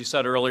us, as you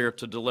said earlier,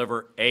 to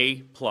deliver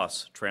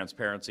A-plus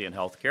transparency in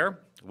health care.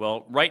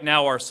 Well, right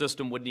now our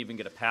system wouldn't even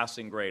get a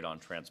passing grade on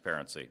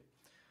transparency.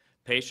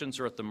 Patients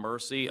are at the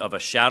mercy of a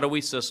shadowy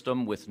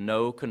system with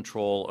no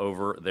control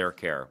over their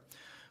care.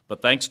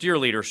 But thanks to your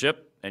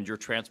leadership and your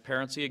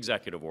transparency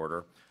executive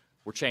order,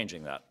 we're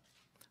changing that.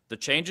 The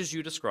changes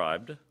you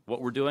described,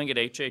 what we're doing at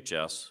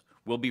HHS,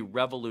 will be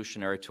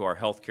revolutionary to our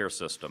healthcare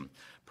system.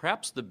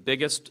 Perhaps the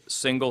biggest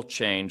single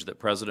change that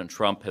President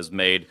Trump has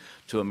made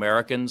to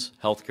Americans'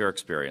 healthcare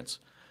experience.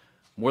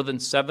 More than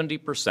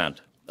 70%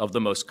 of the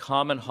most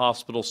common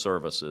hospital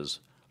services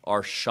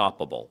are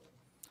shoppable.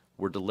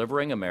 We're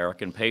delivering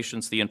American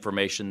patients the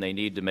information they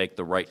need to make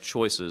the right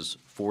choices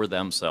for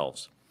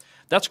themselves.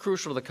 That's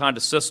crucial to the kind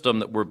of system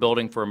that we're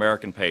building for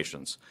American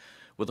patients,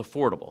 with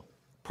affordable,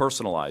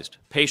 personalized,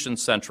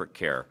 patient-centric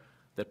care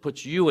that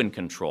puts you in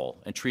control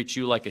and treats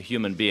you like a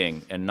human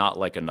being and not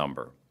like a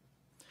number.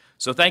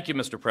 So thank you,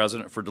 Mr.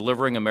 President, for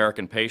delivering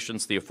American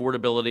patients the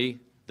affordability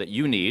that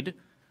you need,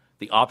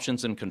 the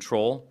options and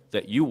control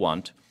that you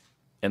want,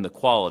 and the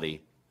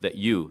quality that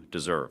you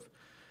deserve.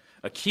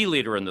 A key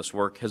leader in this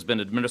work has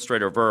been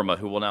Administrator Verma,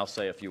 who will now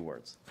say a few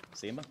words.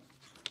 Seema?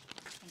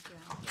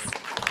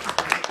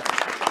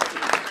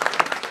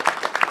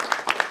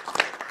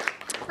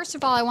 First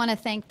of all, I want to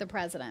thank the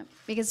President,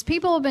 because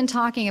people have been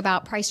talking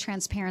about price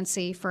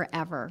transparency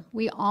forever.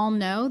 We all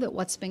know that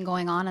what's been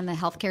going on in the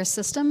healthcare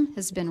system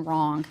has been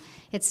wrong.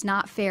 It's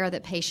not fair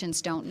that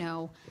patients don't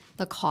know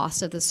the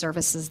cost of the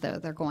services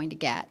that they're going to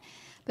get.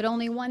 But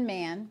only one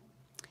man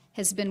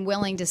has been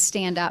willing to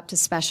stand up to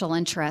special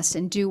interests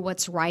and do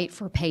what's right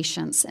for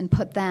patients and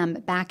put them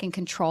back in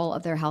control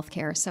of their health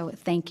care. So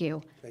thank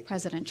you,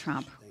 President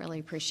Trump. Really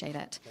appreciate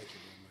it.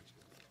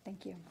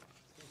 Thank you.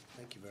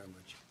 Thank you very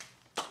much.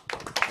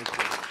 Thank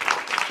you.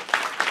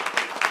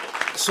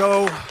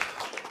 So,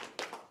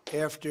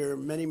 after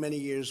many, many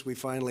years, we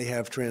finally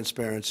have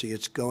transparency.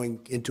 It's going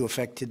into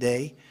effect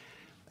today.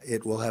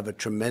 It will have a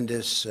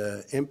tremendous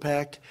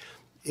impact.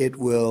 It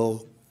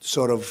will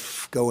sort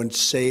of go in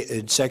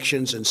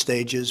sections and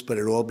stages, but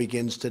it all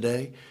begins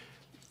today.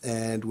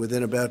 And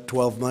within about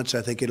 12 months,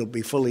 I think it'll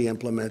be fully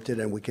implemented,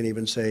 and we can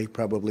even say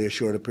probably a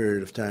shorter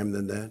period of time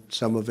than that.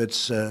 Some of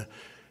it's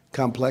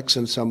complex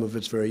and some of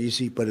it's very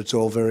easy, but it's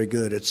all very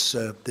good.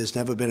 There's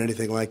never been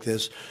anything like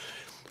this.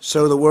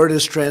 So the word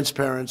is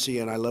transparency,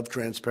 and I love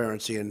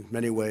transparency in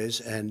many ways,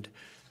 and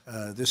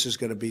this is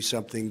going to be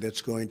something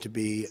that's going to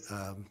be,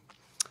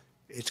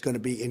 it's going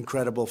to be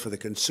incredible for the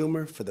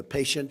consumer, for the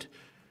patient.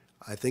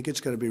 I think it's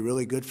going to be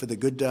really good for the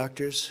good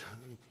doctors,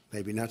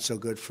 maybe not so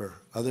good for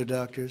other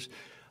doctors.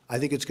 I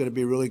think it's going to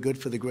be really good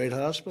for the great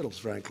hospitals,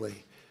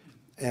 frankly.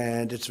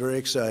 And it's very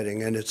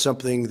exciting, and it's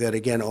something that,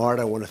 again,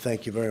 Art, I want to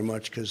thank you very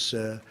much, because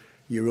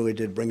you really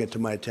did bring it to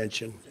my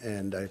attention,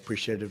 and I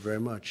appreciate it very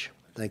much.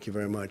 Thank you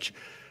very much.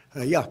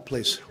 Yeah,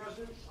 please. Mr.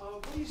 President,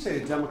 what do you say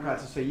to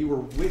Democrats that say you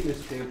were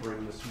witness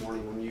tampering this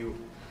morning when you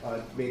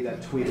made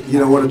that tweet? You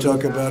don't want to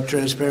talk about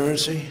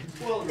transparency?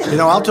 You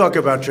know, I'll talk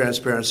about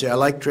transparency. I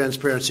like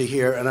transparency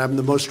here, and I'm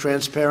the most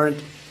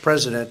transparent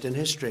president in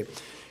history.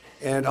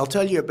 And I'll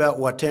tell you about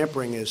what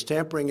tampering is.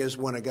 Tampering is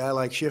when a guy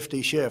like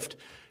Shifty Schiff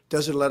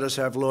doesn't let us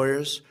have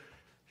lawyers.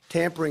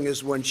 Tampering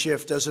is when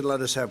Schiff doesn't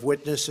let us have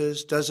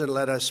witnesses, doesn't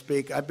let us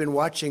speak. I've been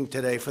watching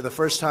today. For the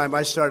first time,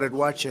 I started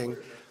watching,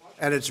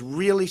 and it's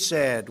really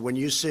sad when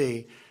you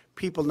see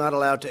people not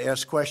allowed to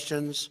ask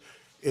questions.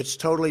 It's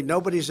totally,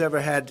 nobody's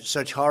ever had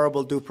such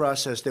horrible due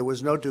process. There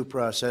was no due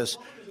process.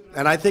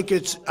 And I think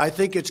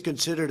it's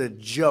considered a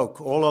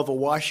joke all over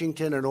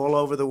Washington and all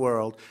over the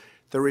world.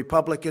 The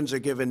Republicans are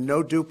given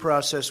no due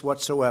process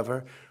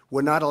whatsoever.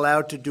 We're not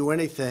allowed to do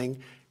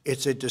anything.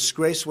 It's a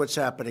disgrace what's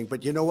happening.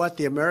 But you know what?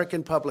 The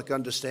American public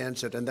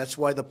understands it, and that's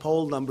why the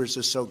poll numbers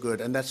are so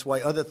good, and that's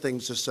why other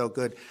things are so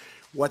good.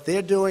 What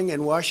they're doing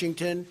in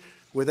Washington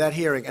with that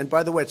hearing, and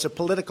by the way, it's a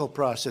political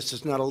process,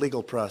 it's not a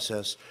legal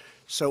process.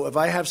 So if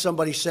I have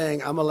somebody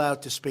saying I'm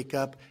allowed to speak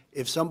up,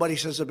 if somebody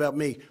says about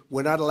me,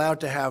 we're not allowed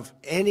to have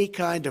any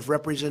kind of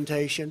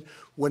representation,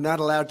 we're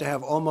not allowed to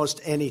have almost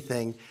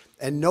anything,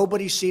 and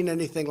nobody's seen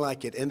anything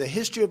like it. In the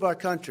history of our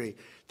country,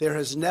 there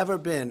has never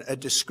been a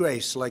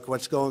disgrace like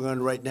what's going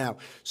on right now.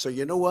 So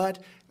you know what?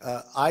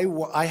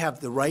 I have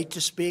the right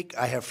to speak.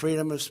 I have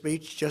freedom of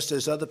speech, just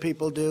as other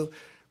people do.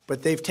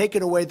 But they've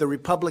taken away the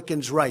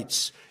Republicans'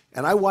 rights.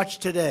 And I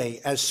watched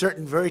today as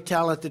certain very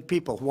talented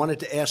people wanted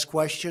to ask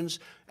questions,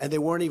 and they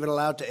weren't even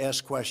allowed to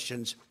ask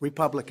questions.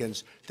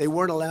 Republicans, they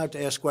weren't allowed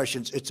to ask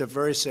questions. It's a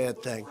very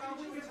sad thing.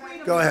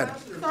 Go ahead.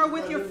 Sir,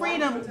 with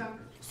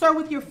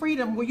your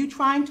freedom, were you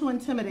trying to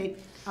intimidate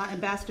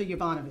Ambassador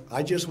Yovanovitch?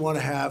 I just want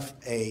to have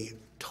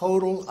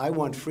I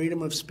want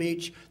freedom of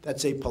speech.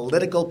 That's a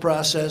political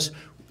process.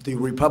 The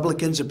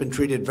Republicans have been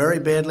treated very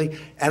badly,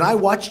 and I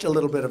watched a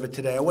little bit of it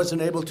today. I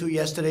wasn't able to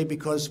yesterday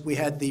because we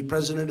had the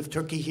president of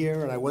Turkey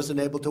here, and I wasn't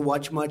able to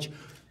watch much.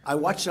 I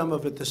watched some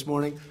of it this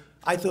morning.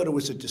 I thought it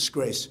was a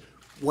disgrace.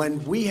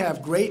 When we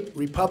have great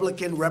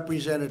Republican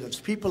representatives,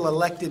 people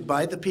elected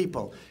by the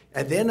people,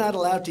 and they're not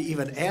allowed to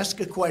even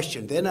ask a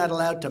question. They're not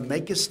allowed to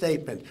make a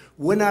statement.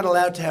 We're not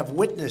allowed to have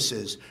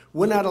witnesses.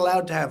 We're not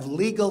allowed to have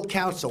legal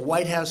counsel,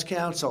 White House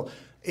counsel.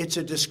 It's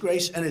a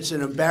disgrace, and it's an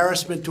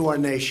embarrassment to our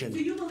nation.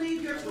 Do you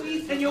believe your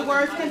tweets and your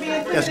words can be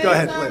intimidating? Yes, go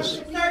ahead,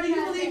 please. Sir, do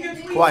you believe your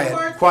tweets and Quiet,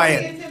 words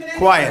quiet, can be intimidating?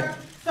 quiet.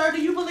 Sir,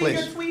 do you believe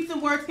Please. your tweets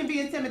and words can be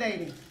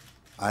intimidating?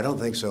 I don't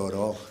think so at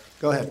all.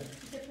 Go ahead.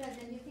 Mr.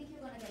 President, do you think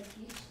you're going to get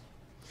impeached?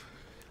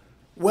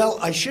 Well,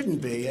 I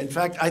shouldn't be. In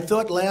fact, I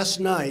thought last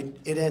night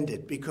it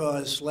ended,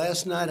 because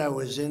last night I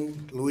was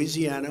in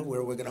Louisiana,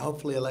 where we're going to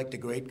hopefully elect a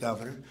great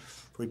governor,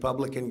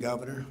 Republican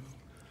governor,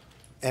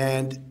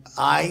 and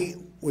I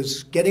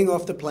was getting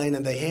off the plane,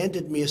 and they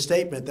handed me a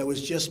statement that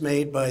was just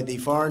made by the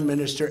foreign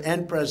minister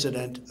and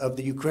president of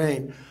the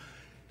Ukraine.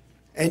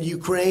 And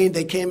Ukraine,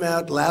 they came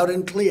out loud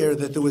and clear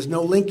that there was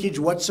no linkage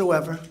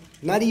whatsoever,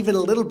 not even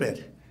a little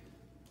bit.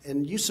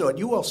 And you saw it,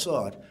 you all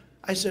saw it.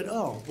 I said,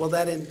 oh, well,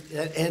 that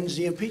ends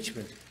the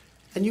impeachment.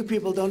 And you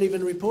people don't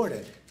even report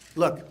it.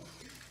 Look,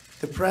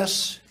 the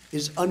press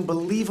is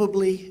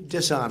unbelievably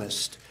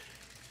dishonest.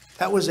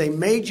 That was a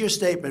major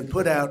statement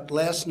put out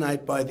last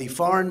night by the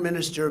foreign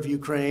minister of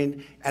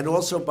Ukraine and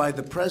also by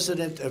the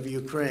president of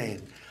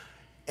Ukraine.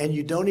 and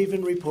you don't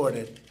even report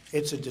it,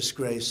 it's a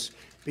disgrace,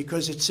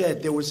 because it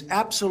said there was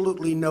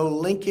absolutely no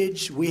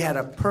linkage. We had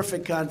a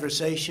perfect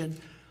conversation.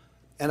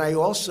 And I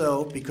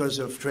also, because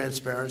of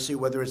transparency,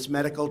 whether it's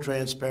medical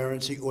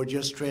transparency or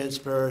just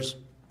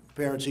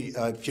transparency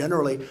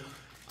generally,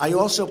 I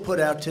also put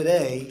out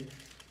today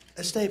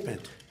a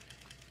statement.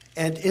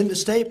 And in the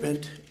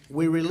statement,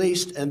 we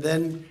released, and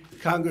then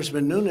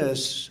Congressman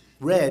Nunes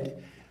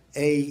read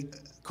a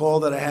call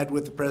that I had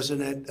with the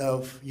president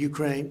of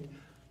Ukraine,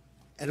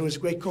 and it was a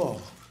great call.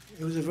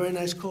 It was a very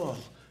nice call.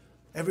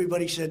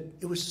 Everybody said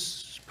it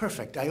was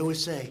perfect. I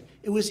always say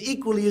it was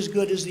equally as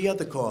good as the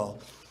other call.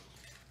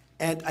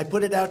 And I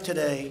put it out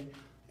today,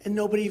 and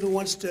nobody even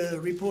wants to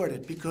report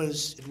it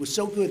because it was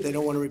so good they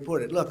don't want to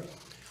report it. Look,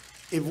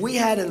 if we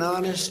had an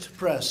honest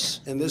press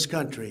in this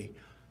country,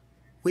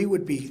 we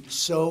would be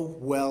so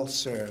well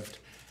served.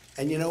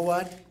 And you know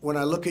what? When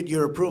I look at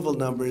your approval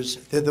numbers,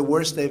 they're the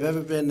worst they've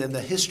ever been in the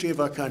history of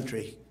our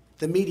country.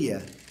 The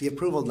media, the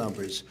approval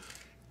numbers,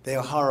 they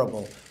are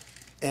horrible.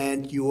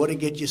 And you ought to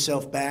get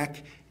yourself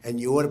back, and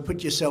you ought to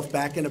put yourself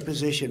back in a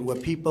position where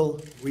people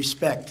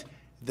respect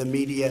the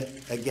media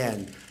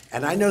again.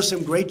 And I know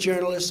some great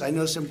journalists, I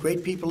know some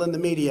great people in the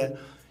media,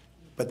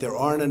 but there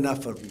aren't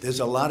enough of them.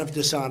 There's a lot of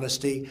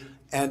dishonesty,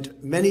 and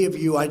many of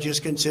you I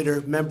just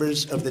consider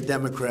members of the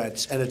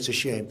Democrats, and it's a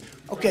shame.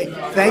 Okay,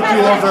 thank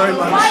you all very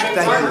much.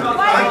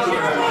 Thank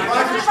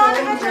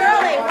you.